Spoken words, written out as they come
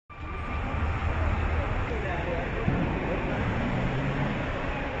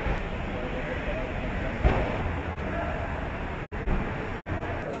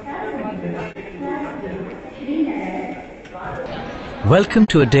Welcome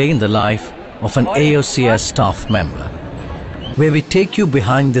to a day in the life of an AOCS staff member, where we take you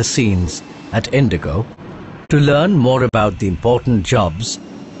behind the scenes at Indigo to learn more about the important jobs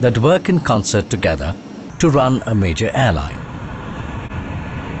that work in concert together to run a major airline.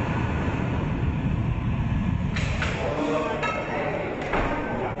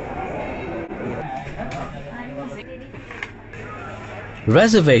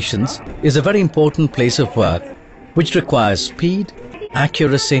 Reservations is a very important place of work which requires speed,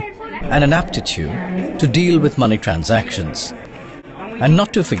 accuracy and an aptitude to deal with money transactions. And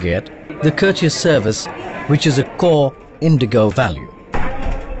not to forget the courteous service, which is a core Indigo value.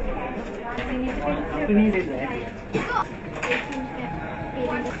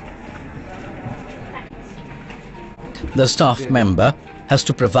 The staff member has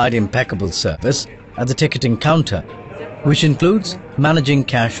to provide impeccable service at the ticketing counter, which includes managing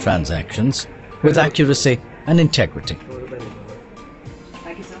cash transactions with accuracy and integrity.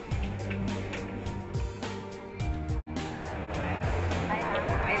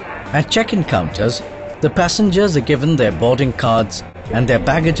 At check-in counters, the passengers are given their boarding cards and their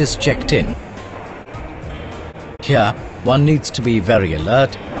baggage is checked in. Here, one needs to be very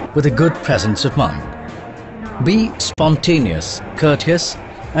alert with a good presence of mind. Be spontaneous, courteous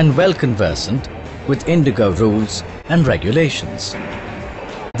and well conversant with Indigo rules and regulations.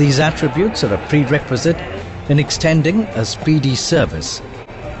 These attributes are a prerequisite in extending a speedy service,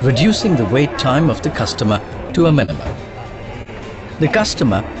 reducing the wait time of the customer to a minimum. The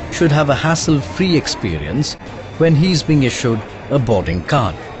customer should have a hassle-free experience when he is being issued a boarding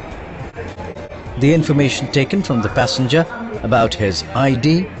card. The information taken from the passenger about his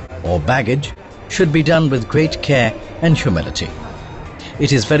ID or baggage should be done with great care and humility.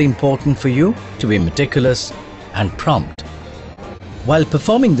 It is very important for you to be meticulous and prompt. While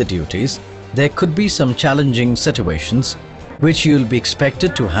performing the duties, there could be some challenging situations which you will be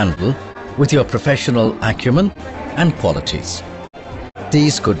expected to handle with your professional acumen and qualities.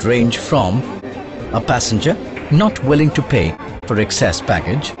 These could range from a passenger not willing to pay for excess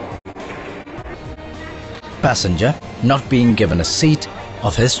baggage, passenger not being given a seat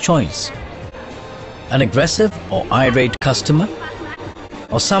of his choice, an aggressive or irate customer,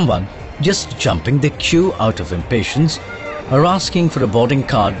 or someone just jumping the queue out of impatience or asking for a boarding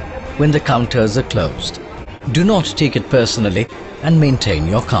card when the counters are closed. Do not take it personally and maintain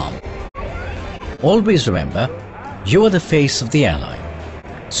your calm. Always remember, you are the face of the airline,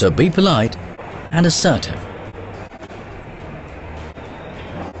 so be polite and assertive.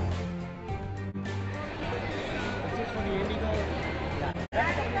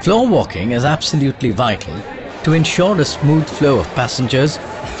 Floor walking is absolutely vital to ensure a smooth flow of passengers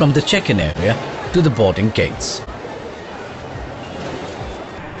from the check-in area to the boarding gates.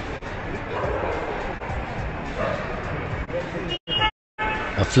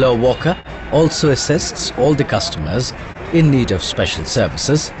 A floor walker also assists all the customers in need of special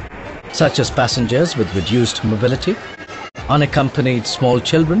services, such as passengers with reduced mobility, unaccompanied small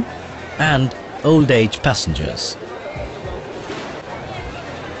children, and old age passengers.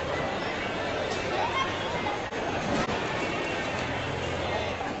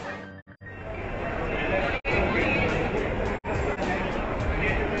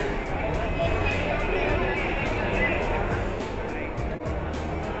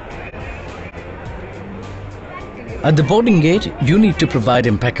 At the boarding gate, you need to provide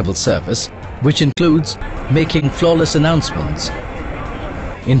impeccable service, which includes making flawless announcements,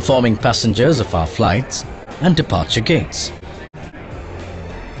 informing passengers of our flights and departure gates.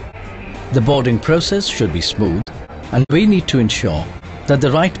 The boarding process should be smooth, and we need to ensure that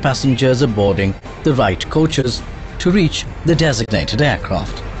the right passengers are boarding the right coaches to reach the designated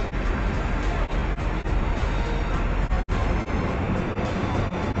aircraft.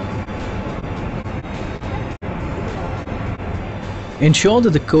 Ensure that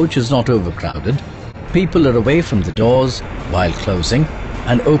the coach is not overcrowded, people are away from the doors while closing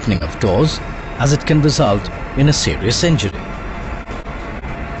and opening of doors, as it can result in a serious injury.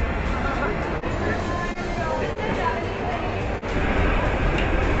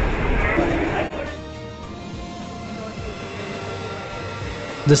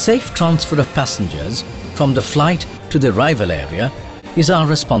 The safe transfer of passengers from the flight to the arrival area is our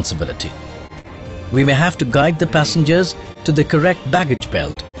responsibility. We may have to guide the passengers to the correct baggage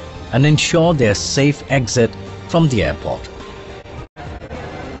belt and ensure their safe exit from the airport.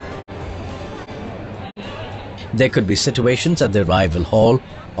 There could be situations at the arrival hall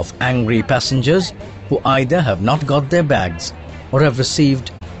of angry passengers who either have not got their bags or have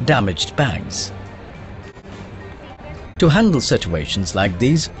received damaged bags. To handle situations like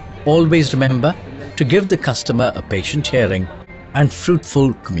these, always remember to give the customer a patient hearing and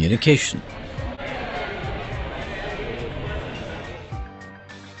fruitful communication.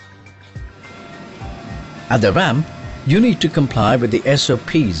 At the ramp, you need to comply with the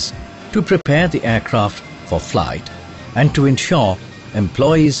SOPs to prepare the aircraft for flight and to ensure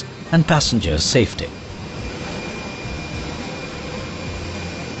employees' and passengers' safety.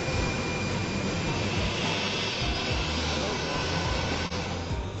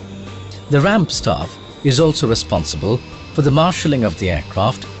 The ramp staff is also responsible for the marshalling of the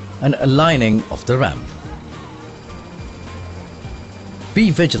aircraft and aligning of the ramp. Be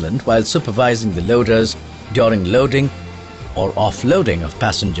vigilant while supervising the loaders during loading or offloading of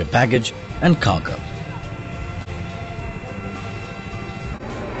passenger baggage and cargo.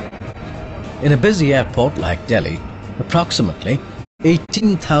 In a busy airport like Delhi, approximately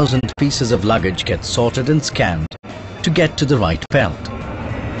 18,000 pieces of luggage get sorted and scanned to get to the right belt.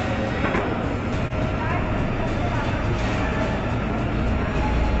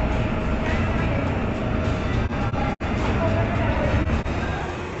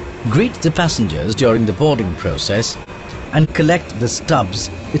 Greet the passengers during the boarding process and collect the stubs,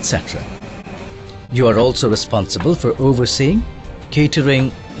 etc. You are also responsible for overseeing,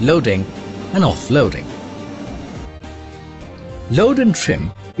 catering, loading and offloading. Load and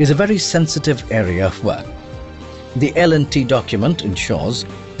trim is a very sensitive area of work. The L&T document ensures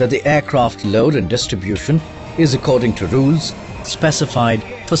that the aircraft load and distribution is according to rules specified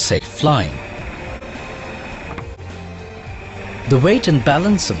for safe flying. The weight and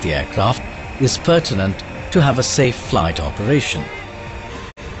balance of the aircraft is pertinent to have a safe flight operation.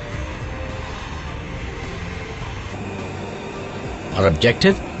 Our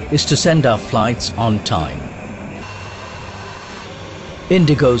objective is to send our flights on time.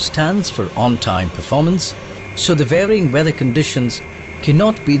 Indigo stands for on-time performance, so the varying weather conditions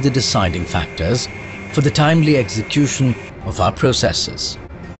cannot be the deciding factors for the timely execution of our processes.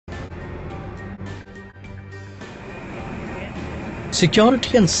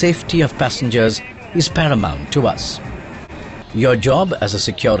 Security and safety of passengers is paramount to us. Your job as a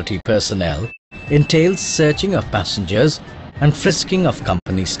security personnel entails searching of passengers and frisking of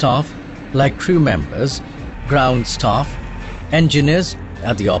company staff like crew members, ground staff, engineers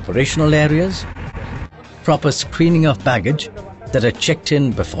at the operational areas, proper screening of baggage that are checked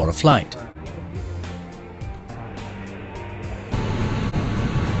in before a flight.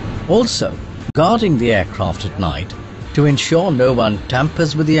 Also, guarding the aircraft at night to ensure no one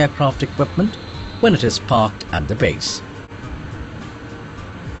tampers with the aircraft equipment when it is parked at the base.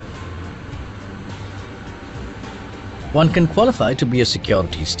 One can qualify to be a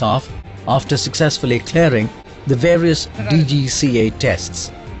security staff after successfully clearing the various DGCA tests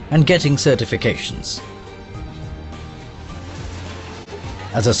and getting certifications.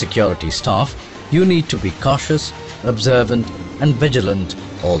 As a security staff, you need to be cautious, observant and vigilant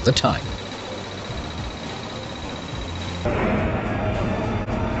all the time.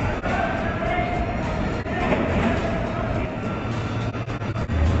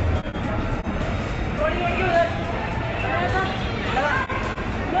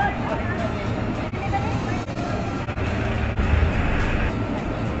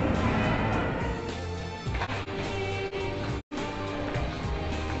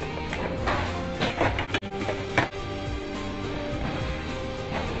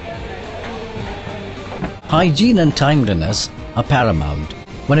 Hygiene and timeliness are paramount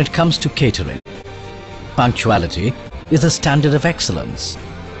when it comes to catering. Punctuality is a standard of excellence.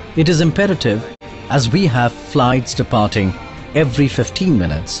 It is imperative as we have flights departing every 15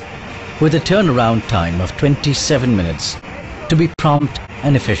 minutes with a turnaround time of 27 minutes to be prompt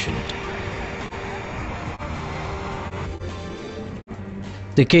and efficient.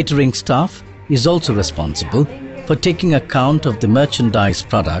 The catering staff is also responsible for taking account of the merchandise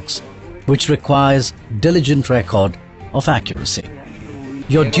products which requires diligent record of accuracy.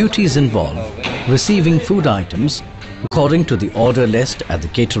 Your duties involve receiving food items according to the order list at the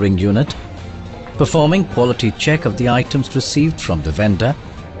catering unit, performing quality check of the items received from the vendor,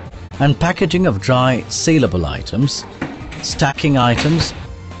 and packaging of dry saleable items, stacking items,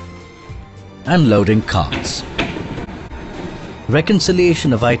 and loading carts.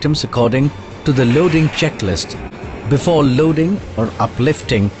 Reconciliation of items according to the loading checklist before loading or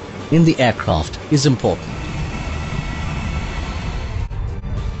uplifting in the aircraft is important.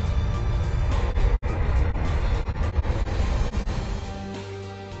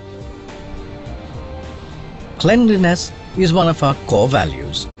 Cleanliness is one of our core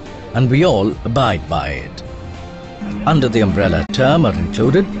values, and we all abide by it. Under the umbrella term are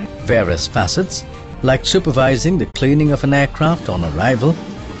included various facets like supervising the cleaning of an aircraft on arrival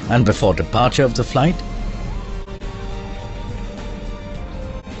and before departure of the flight,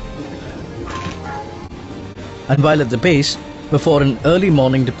 and while at the base before an early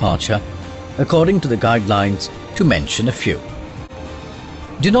morning departure, according to the guidelines, to mention a few.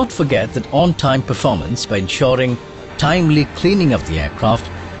 Do not forget that on-time performance by ensuring timely cleaning of the aircraft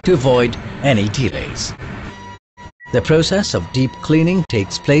to avoid any delays. The process of deep cleaning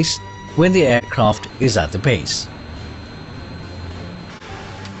takes place when the aircraft is at the base.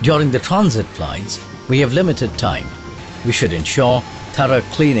 During the transit flights, we have limited time. We should ensure thorough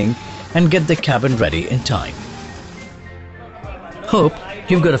cleaning and get the cabin ready in time. Hope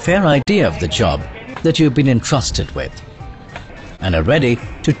you've got a fair idea of the job that you've been entrusted with and are ready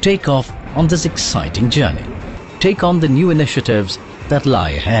to take off on this exciting journey. Take on the new initiatives that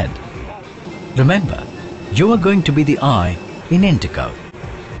lie ahead. Remember, you are going to be the eye in Indigo.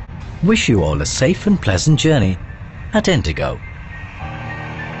 Wish you all a safe and pleasant journey at Indigo.